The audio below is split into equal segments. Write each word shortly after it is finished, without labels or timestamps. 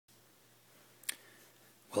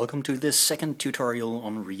Welcome to this second tutorial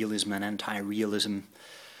on realism and anti-realism.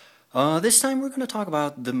 This time we're going to talk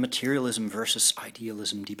about the materialism versus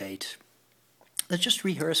idealism debate. Let's just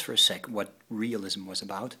rehearse for a sec what realism was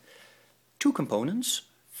about. Two components.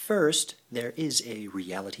 First, there is a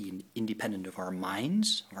reality independent of our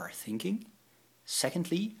minds, of our thinking.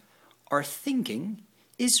 Secondly, our thinking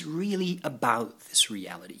is really about this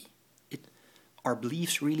reality. Our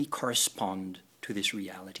beliefs really correspond to this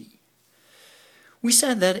reality. We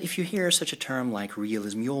said that if you hear such a term like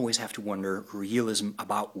realism, you always have to wonder, realism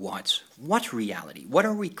about what? What reality? What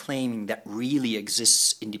are we claiming that really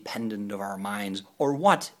exists independent of our minds? Or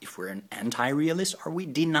what, if we're an anti-realist, are we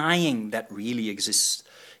denying that really exists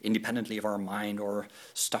independently of our mind or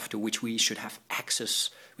stuff to which we should have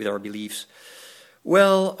access with our beliefs?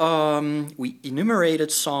 Well, we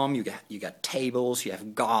enumerated some. You got tables, you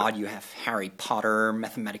have God, you have Harry Potter,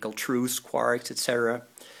 mathematical truths, quarks, etc.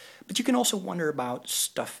 But you can also wonder about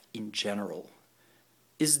stuff in general.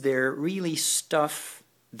 Is there really stuff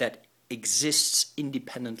that exists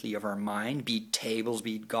independently of our mind, be it tables,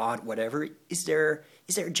 be it God, whatever? Is there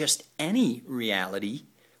just any reality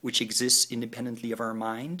which exists independently of our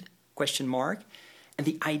mind? Question mark. And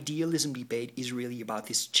the idealism debate is really about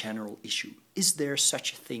this general issue. Is there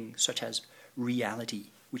such a thing, such as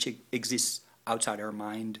reality, which exists outside our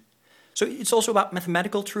mind? So it's also about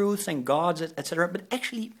mathematical truths and gods, etc. But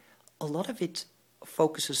actually, a lot of it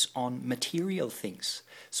focuses on material things.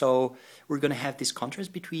 So we're going to have this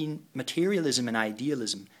contrast between materialism and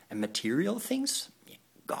idealism. And material things,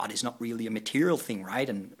 God is not really a material thing, right?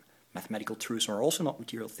 And mathematical truths are also not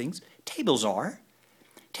material things. Tables are.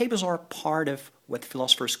 Tables are part of what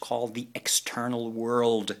philosophers call the external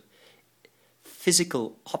world.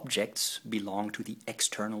 Physical objects belong to the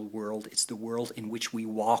external world. It's the world in which we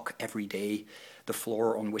walk every day. The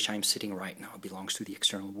floor on which I'm sitting right now belongs to the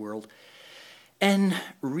external world. And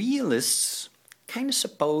realists kind of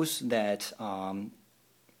suppose that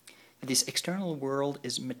this external world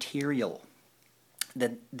is material,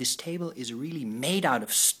 that this table is really made out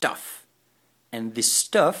of stuff. And this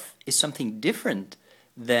stuff is something different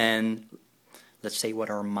than, let's say, what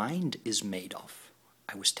our mind is made of.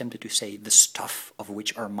 I was tempted to say the stuff of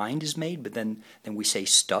which our mind is made, but then we say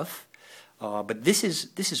stuff. But this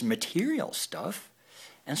is material stuff,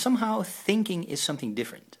 and somehow thinking is something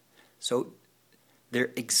different. So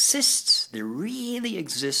there really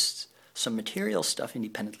exists some material stuff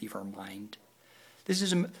independently of our mind. This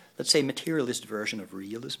is, let's say, materialist version of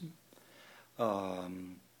realism.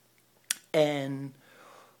 And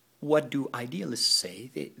what do idealists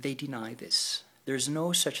say? They deny this. There's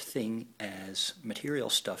no such thing as material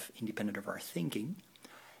stuff independent of our thinking.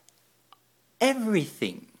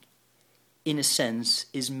 Everything, in a sense,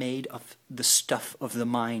 is made of the stuff of the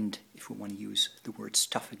mind, if we want to use the word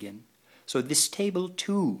stuff again. So this table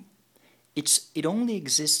too, it only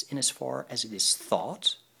exists in as far as it is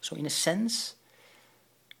thought. So in a sense,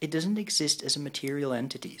 it doesn't exist as a material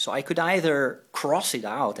entity. So I could either cross it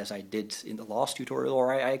out, as I did in the last tutorial,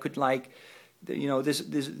 or I could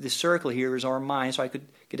this circle here is our mind, so I could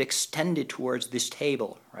extend it towards this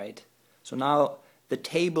table, right? So now the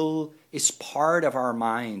table is part of our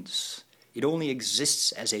minds. It only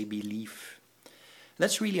exists as a belief.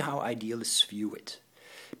 That's really how idealists view it.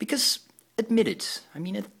 Because, admit it, I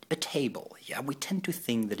mean, a table, yeah, we tend to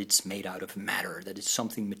think that it's made out of matter, that it's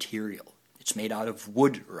something material. It's made out of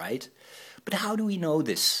wood, right? But how do we know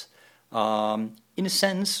this? In a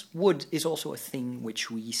sense, wood is also a thing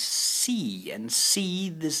which we see, and see,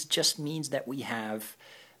 this just means that we have,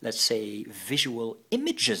 let's say, visual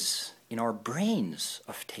images in our brains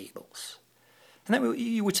of tables. And then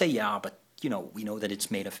you would say, yeah, but we know that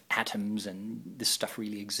it's made of atoms, and this stuff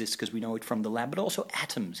really exists because we know it from the lab, but also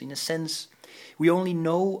atoms. In a sense, we only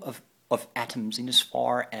know of atoms in as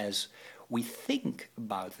far as we think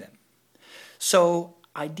about them. So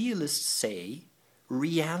idealists say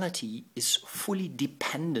reality is fully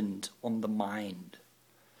dependent on the mind.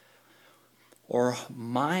 Or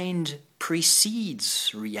mind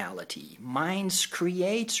precedes reality. Mind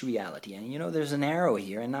creates reality. And there's an arrow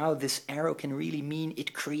here, and now this arrow can really mean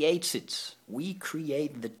it creates it. We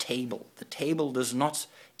create the table. The table does not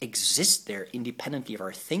exist there independently of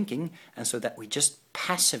our thinking, and so that we just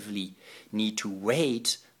passively need to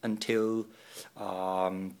wait until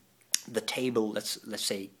the table, let's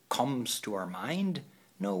say, comes to our mind.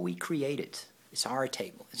 No, we create it. It's our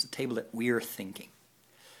table. It's the table that we're thinking.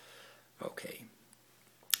 Okay.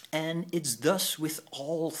 And it's thus with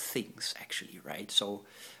all things, actually, right? So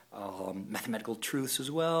mathematical truths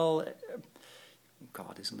as well.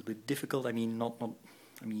 God is a little bit difficult.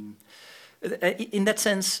 In that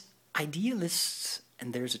sense, idealists,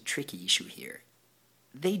 and there's a tricky issue here.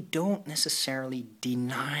 they don't necessarily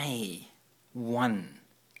deny one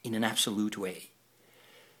in an absolute way.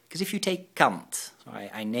 Because if you take Kant,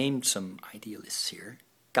 I named some idealists here,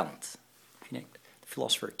 Kant, the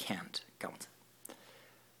philosopher Kant.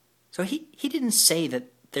 So he didn't say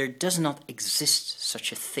that there does not exist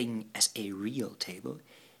such a thing as a real table.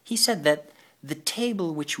 He said that the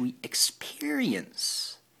table which we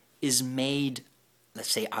experience is made,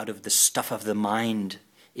 let's say, out of the stuff of the mind.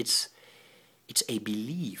 It's a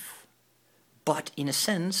belief. But in a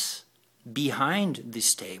sense, behind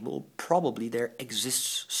this table, probably there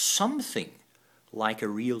exists something like a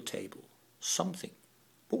real table. Something.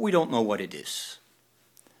 But we don't know what it is.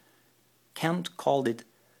 Kant called it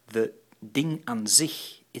the Ding an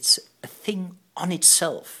sich. It's a thing on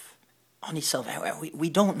itself. On itself. We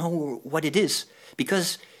don't know what it is.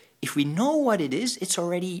 Because if we know what it is, it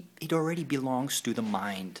already belongs to the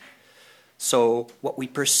mind. So what we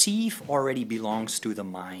perceive already belongs to the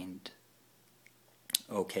mind.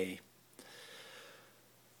 Okay.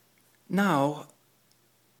 Now,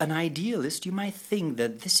 an idealist, you might think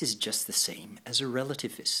that this is just the same as a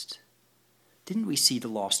relativist. Didn't we see the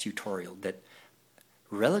last tutorial that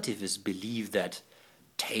relativists believe that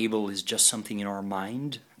table is just something in our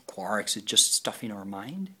mind, quarks is just stuff in our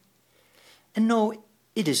mind? And no,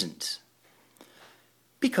 it isn't.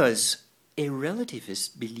 Because a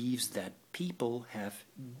relativist believes that people have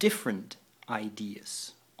different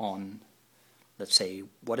ideas on, let's say,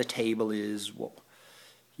 what a table is, what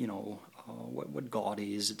God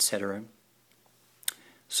is, etc.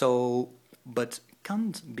 So, but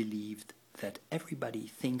Kant believed that everybody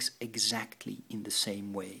thinks exactly in the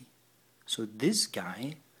same way. So this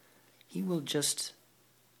guy, he will just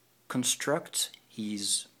construct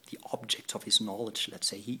the object of his knowledge, let's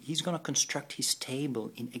say. He's going to construct his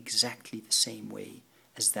table in exactly the same way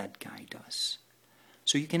as that guy does.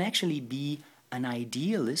 So you can actually be an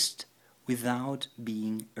idealist without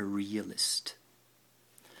being a realist.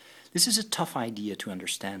 This is a tough idea to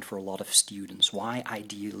understand for a lot of students, why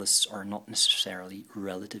idealists are not necessarily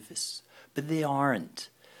relativists. But they aren't.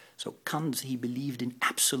 So Kant, he believed in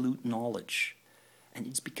absolute knowledge. And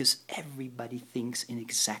it's because everybody thinks in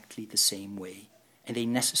exactly the same way. And they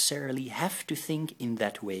necessarily have to think in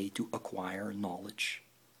that way to acquire knowledge.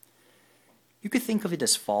 You could think of it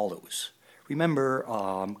as follows. Remember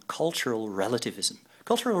cultural relativism.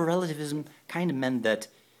 Cultural relativism kind of meant that,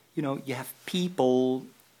 you have people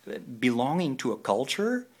belonging to a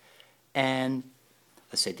culture, and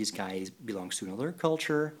let's say this guy belongs to another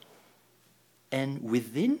culture, and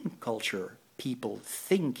within culture people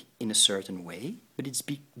think in a certain way, but it's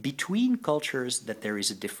between cultures that there is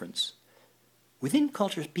a difference. Within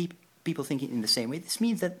cultures people think in the same way. This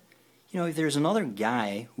means that, if there's another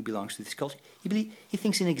guy who belongs to this culture, he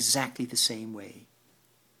thinks in exactly the same way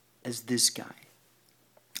as this guy.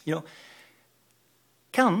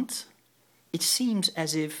 Kant, it seems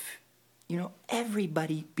as if,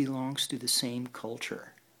 everybody belongs to the same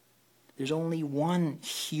culture. There's only one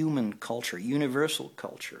human culture, universal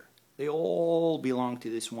culture. They all belong to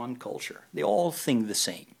this one culture. They all think the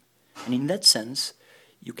same. And in that sense,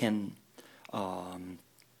 you can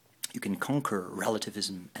conquer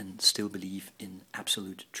relativism and still believe in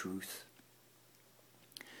absolute truth.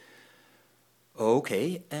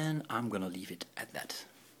 Okay, and I'm going to leave it at that.